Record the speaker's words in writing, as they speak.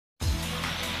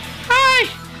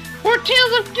for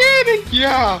Tales of Gaming?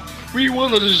 Yeah, we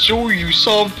wanted to show you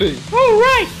something.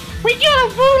 Alright, we got a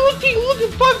very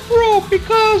looking bug bro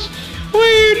because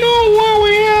we know what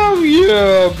we have.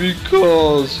 Yeah,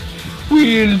 because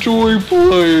we enjoy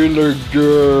playing the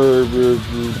game,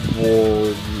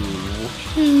 everybody.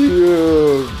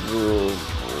 Yeah.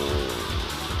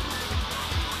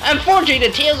 Unfortunately,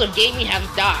 the Tales of Gaming has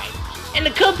died. And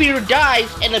the computer dies,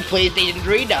 and the PlayStation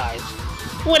 3 dies.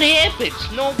 What happens?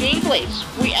 No gameplays.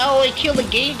 We only kill the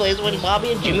gameplays when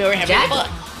Bobby and Jimmy are having fun.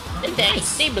 And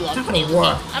Nice. they belong to Not Tales gonna of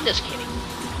work. Gaming. I'm just kidding.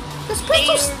 This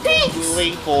pencil stinks.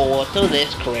 Moving forward to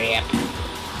this crap.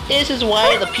 This is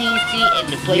why the PC and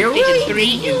the PlayStation 3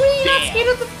 you is really not bad. scared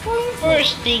of the phone?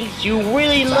 First things, you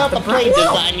really love to play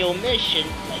design your mission.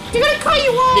 They're gonna cut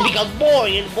you They off. become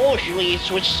boring and eventually when you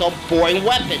switch some boring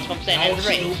weapons from San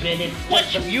Andreas.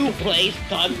 What you play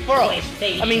Thug 4? I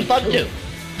mean Thug 2.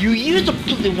 You used to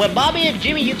when Bobby and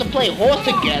Jimmy used to play horse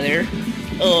together,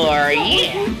 or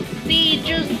yeah, they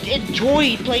just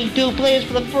enjoyed playing two players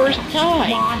for the first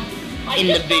time in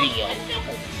the video.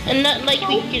 And not like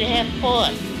we could have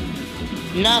fun.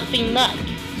 Nothing like.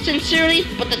 Sincerely,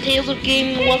 but the Tales of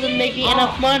Gaming wasn't making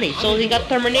enough money, so they got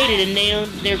terminated and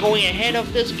they're going ahead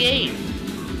of this game.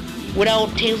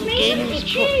 Without Tales of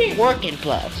Gaming's working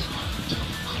plus.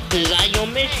 Design your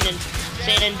mission in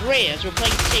San Andreas. We're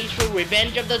playing stage for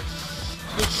Revenge of the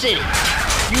City.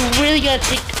 You really gotta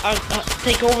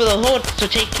take over the hood to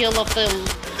take care of the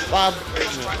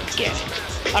get it.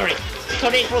 Alright,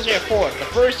 Tony Crosshair 4. The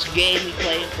first game we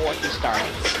played for is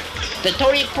starting. The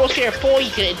Tony Crosshair 4, you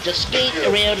can just skate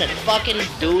around and fucking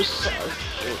do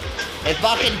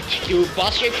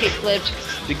bust your kickflips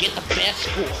to get the best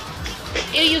score.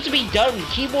 It used to be done with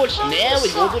keyboards, now we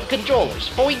go with controllers.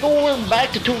 But we go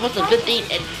back to 2015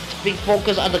 and big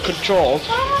focus on the controls,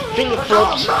 finger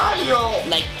flips,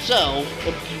 like so,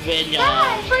 when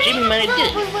Jimmy managed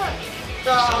it.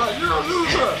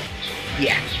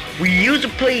 Yeah, we used to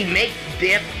play Make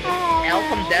Dip, L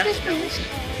from Death Spells,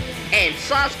 and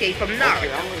Sasuke from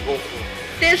Naruto.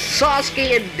 This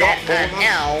Sasuke and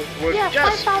L were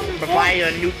just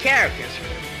providing new characters,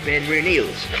 been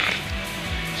renewed.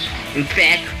 In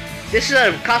fact, this is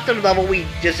a custom level we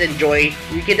just enjoy.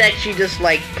 We could actually just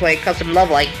like play a custom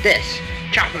level like this.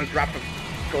 Chopper drop of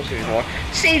Crosshair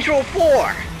 4. Stage Row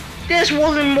 4! This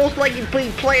wasn't most likely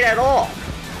being played at all.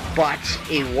 But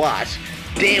it was.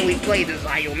 Then we played the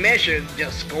Zio mission,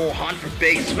 just go hunt for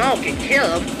Big Smoke and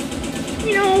kill him.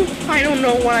 You know, I don't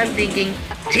know what I'm thinking.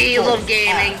 Tales of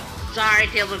Gaming. Sorry,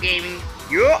 Tales of Gaming.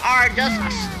 You are just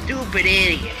a stupid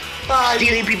idiot.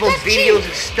 Stealing people's videos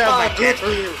and stuff like that.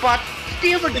 But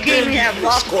Tales of Gaming have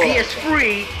lost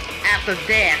PS3 after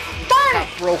that got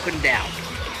broken down.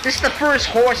 This is the first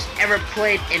horse ever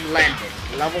played in London.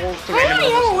 Level 3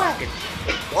 selected.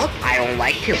 What? I don't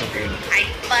like Tales of Gaming. I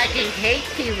fucking hate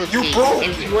Tales of Gaming.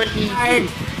 And what he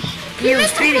views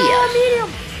videos.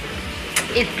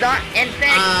 It's not, in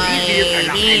fact, these videos are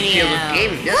not in Tales of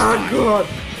Gaming this time.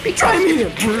 Because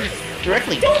it's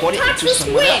directly put it into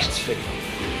someone else's video.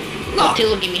 Now,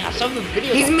 Tales of Gaming has some of the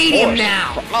videos He's medium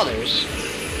now. For others.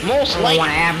 Most likely,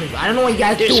 I don't know what you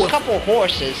guys do. there's a couple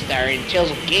horses that are in Tales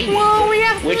of Gaming, Well, we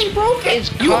have which is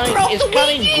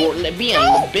being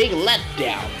a big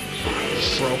letdown.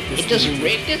 It just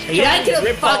ripped this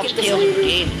rip off Tales of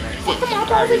Gaming.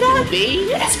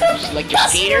 It's like your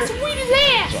skater.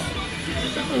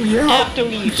 After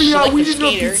we select the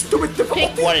skater,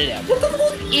 pick one of them.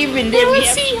 Even then we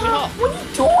have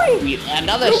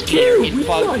another skater in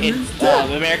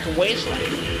American Wasteland.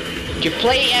 You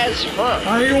play as her.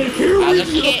 I don't care as what a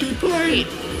you kid. play.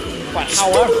 But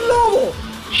however,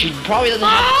 she probably doesn't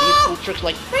have these cool tricks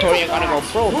like Tori Gotta Go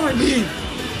Pro.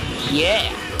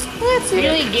 Yeah.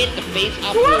 Really get the face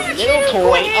off the little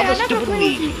toy of the stupid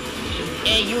league.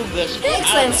 And you just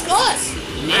Excellent scores.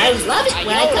 I always love it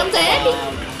when I come to Happy.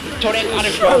 Tori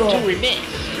Gotta Go 2 remix.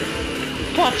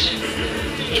 But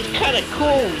it's kinda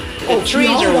cool. The trees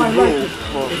are removed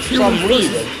for some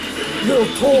reason. Little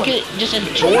toy. You can just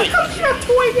enjoy it.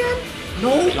 toy again?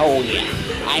 No. Oh yeah,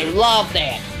 I love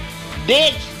that.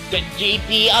 This the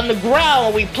GP on the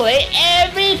ground we play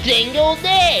every single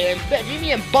day. And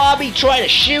Jimmy and Bobby try to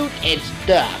shoot and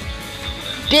stuff.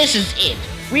 This is it.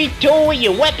 We tow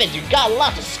your weapons. You got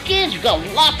lots of skins. You got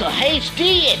lots of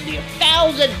HD and the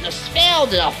thousands of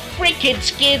freaking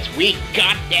skins. We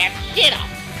got that shit up.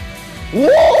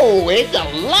 Whoa! It's the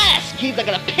last kids are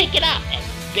gonna pick it up and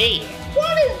bam.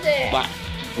 What is that? But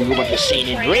we go back to San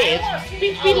Andreas.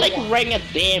 We feel like riding a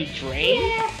damn train.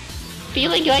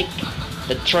 Feeling like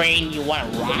the train you want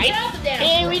to ride.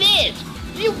 Here it is.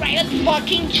 You ride a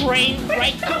fucking train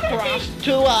right across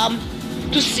to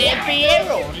to San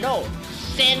Fierro, no,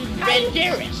 San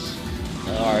Banderas.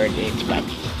 Or it's my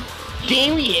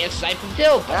game we have Siphon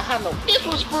Delta. This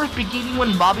was first beginning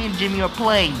when Bobby and Jimmy were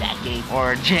playing that game,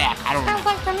 or Jack, I don't know. Sounds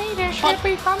like to me there should But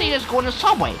be fun. they just go in the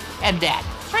subway, and that.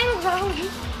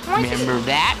 Remember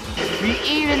that? We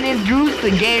even introduced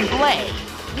the gameplay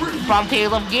from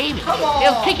Tale of Gaming. It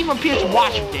was taken from Pierce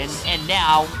Washington, and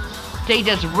now they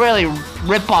just really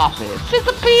rip off it. Since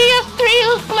the PS3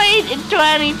 was played in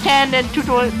 2010 and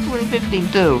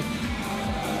 2015 too.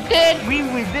 Then we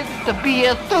revisit the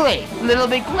PS3, Little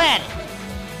Big Planet.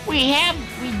 We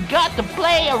got to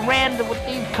play around with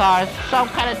these cars, some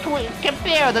kind of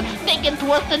compare the stinking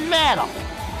twisted metal.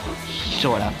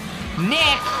 Sorta.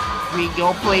 Next, we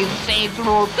go play Saints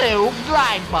Row 2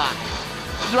 Drive-By.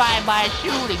 Drive-by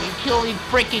shooting, you kill these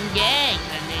freaking gangs,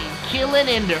 and then kill it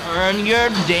in to earn your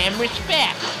damn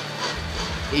respect.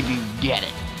 If you get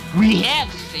it. We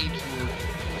have Saints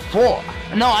Row 4.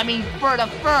 No, I mean, for the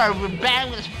fur, we're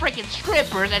battling with freaking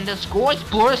strippers and just go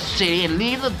explore the city and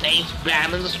leave the things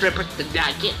battling the strippers to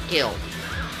not get killed.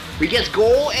 We just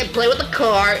go and play with the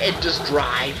car and just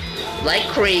drive like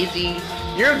crazy.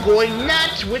 You're going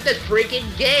nuts with this freaking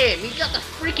game. You got the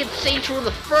freaking Saints Row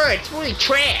the Fur. It's really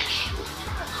trash.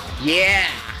 Yeah.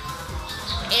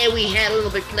 And we had a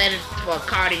Little Big Planet for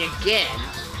karting again.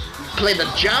 We played the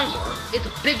jungle. It's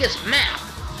the biggest map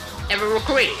ever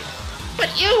recreated. But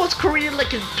it was created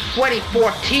like in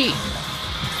 2014.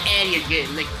 And you get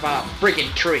licked by a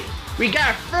freaking tree. We got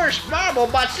our first marble,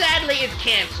 but sadly it's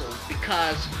canceled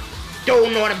because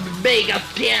don't know how to make a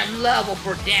damn level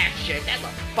for that shit. That's a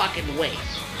fucking waste.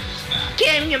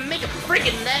 Can't even make a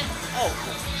freaking net. Oh,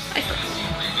 I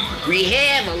forgot. We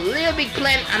have a Little Big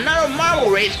Planet, another marble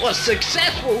race was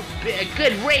successful, a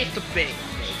good race to make.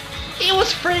 It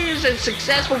was friends and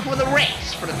successful for the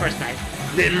race for the first time.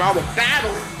 Then Marble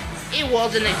Battle, it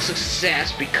wasn't a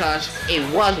success because it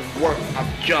wasn't worth of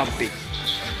jumping,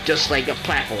 just like a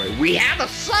platform. We have a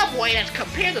subway that's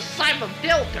compared to Siphon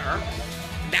Filter.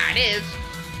 That is,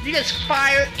 you just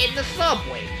fire in the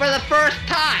subway for the first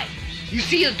time. You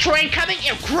see the train coming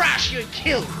and crash you and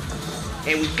kill you.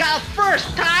 And we got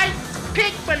first time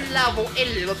Pikmin level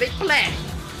in Little Big Planet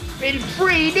in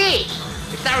 3D.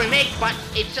 It's not a remake, but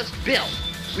it's just built.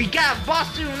 We got a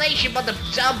boss simulation, but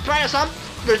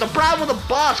there's a problem with the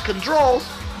boss controls,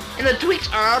 and the tweaks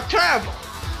are terrible.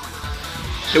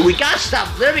 So we got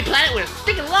stuff Little Big Planet with a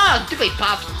sticking lot of tickly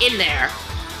pops in there.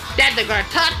 Then they're gonna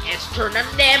touch and turn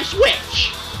on the damn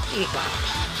switch.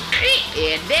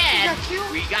 And then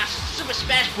we got Super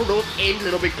Smash Bros. In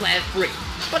Little Big Planet 3.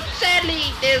 But sadly,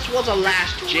 this was a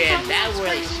last gen. That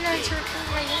really stinks.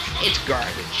 It's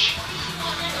garbage.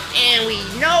 And we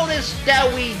noticed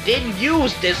that we didn't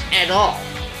use this at all.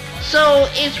 So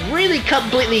it's really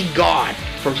completely gone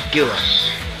for good.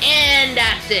 And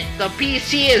that's it. The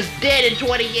PC is dead in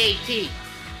 2018.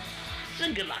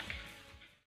 So good luck.